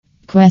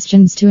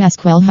Questions to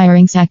ask while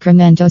hiring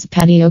Sacramento's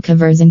patio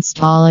covers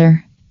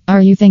installer.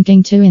 Are you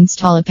thinking to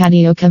install a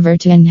patio cover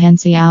to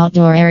enhance the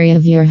outdoor area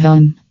of your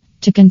home?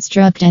 To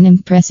construct an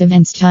impressive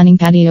and stunning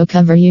patio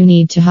cover, you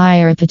need to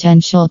hire a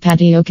potential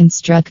patio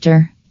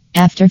constructor.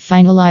 After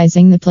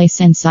finalizing the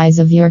place and size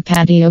of your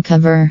patio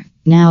cover,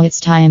 now it's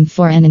time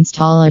for an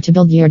installer to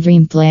build your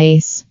dream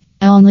place.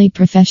 Only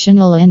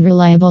professional and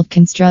reliable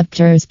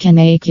constructors can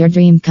make your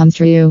dream come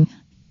true.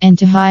 And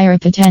to hire a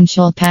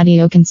potential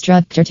patio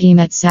constructor team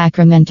at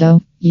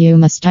Sacramento, you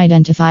must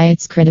identify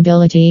its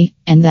credibility,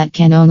 and that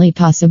can only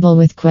possible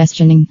with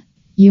questioning.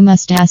 You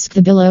must ask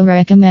the below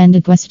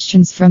recommended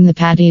questions from the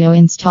patio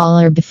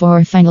installer before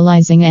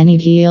finalizing any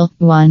deal.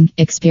 1.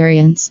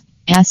 Experience.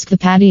 Ask the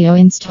patio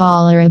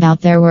installer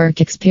about their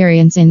work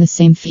experience in the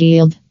same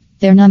field.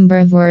 Their number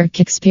of work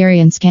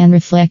experience can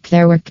reflect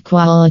their work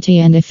quality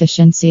and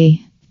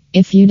efficiency.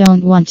 If you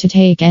don't want to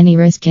take any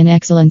risk in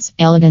excellence,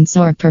 elegance,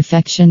 or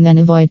perfection, then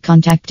avoid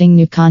contacting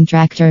new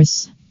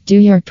contractors. Do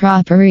your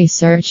proper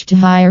research to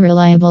hire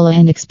reliable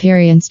and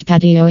experienced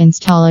patio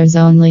installers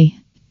only.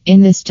 In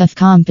this tough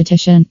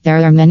competition,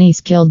 there are many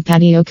skilled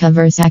patio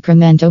cover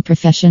Sacramento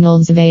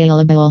professionals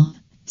available.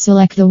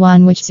 Select the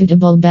one which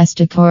suitable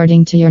best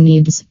according to your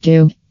needs.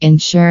 2.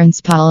 Insurance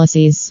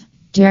policies.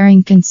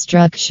 During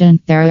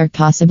construction, there are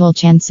possible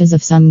chances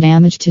of some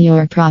damage to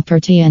your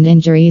property and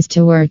injuries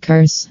to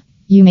workers.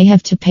 You may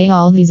have to pay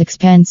all these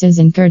expenses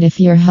incurred if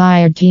your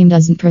hired team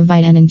doesn't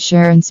provide an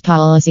insurance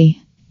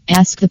policy.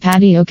 Ask the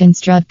patio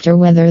constructor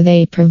whether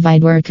they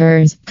provide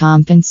workers'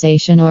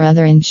 compensation or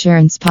other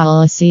insurance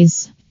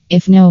policies.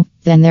 If no,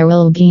 then there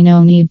will be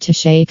no need to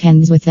shake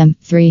hands with them.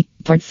 3.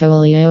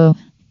 Portfolio.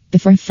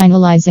 Before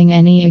finalizing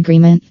any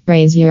agreement,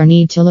 raise your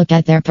need to look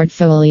at their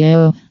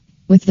portfolio.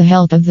 With the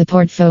help of the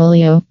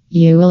portfolio,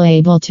 you will be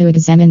able to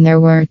examine their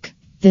work.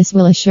 This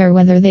will assure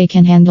whether they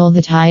can handle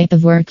the type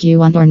of work you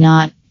want or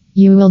not.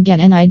 You will get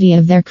an idea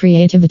of their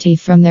creativity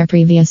from their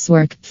previous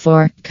work.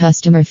 4.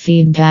 Customer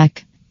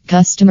feedback.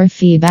 Customer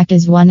feedback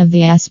is one of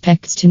the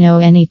aspects to know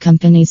any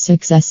company's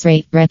success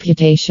rate,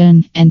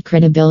 reputation, and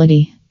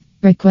credibility.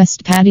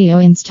 Request patio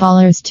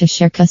installers to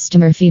share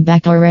customer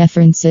feedback or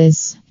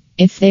references.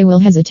 If they will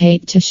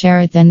hesitate to share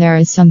it, then there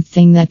is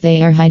something that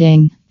they are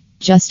hiding.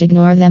 Just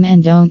ignore them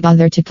and don't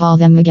bother to call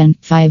them again.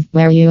 5.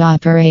 Where you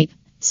operate.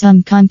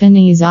 Some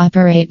companies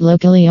operate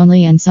locally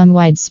only and some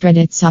widespread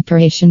its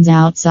operations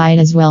outside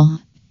as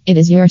well. It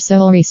is your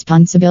sole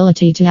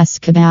responsibility to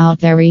ask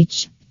about their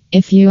reach.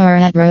 If you are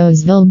at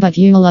Roseville but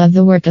you love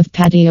the work of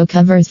patio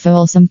covers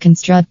Folsom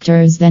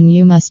constructors, then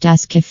you must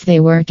ask if they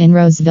work in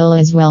Roseville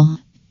as well.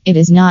 It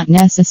is not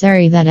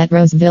necessary that at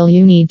Roseville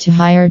you need to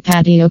hire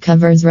patio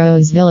covers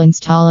Roseville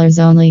installers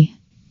only.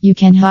 You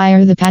can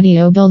hire the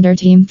patio builder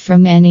team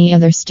from any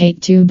other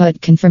state too, but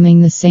confirming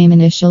the same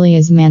initially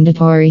is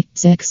mandatory.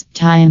 6.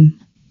 Time.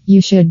 You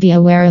should be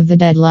aware of the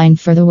deadline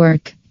for the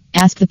work.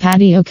 Ask the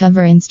patio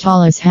cover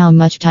installers how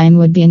much time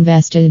would be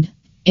invested.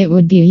 It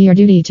would be your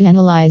duty to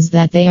analyze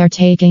that they are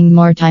taking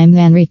more time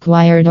than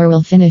required or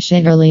will finish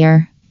it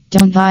earlier.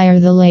 Don't hire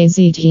the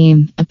lazy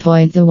team.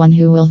 Appoint the one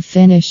who will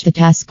finish the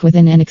task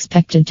within an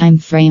expected time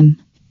frame.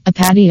 A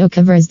patio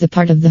cover is the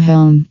part of the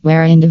home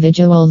where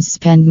individuals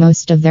spend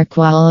most of their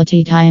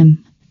quality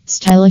time.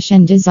 Stylish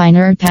and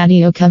designer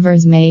patio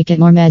covers make it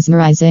more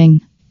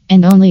mesmerizing.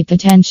 And only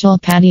potential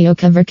patio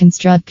cover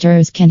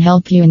constructors can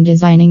help you in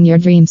designing your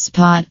dream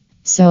spot.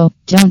 So,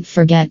 don't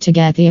forget to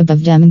get the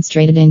above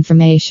demonstrated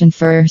information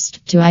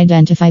first to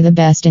identify the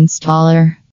best installer.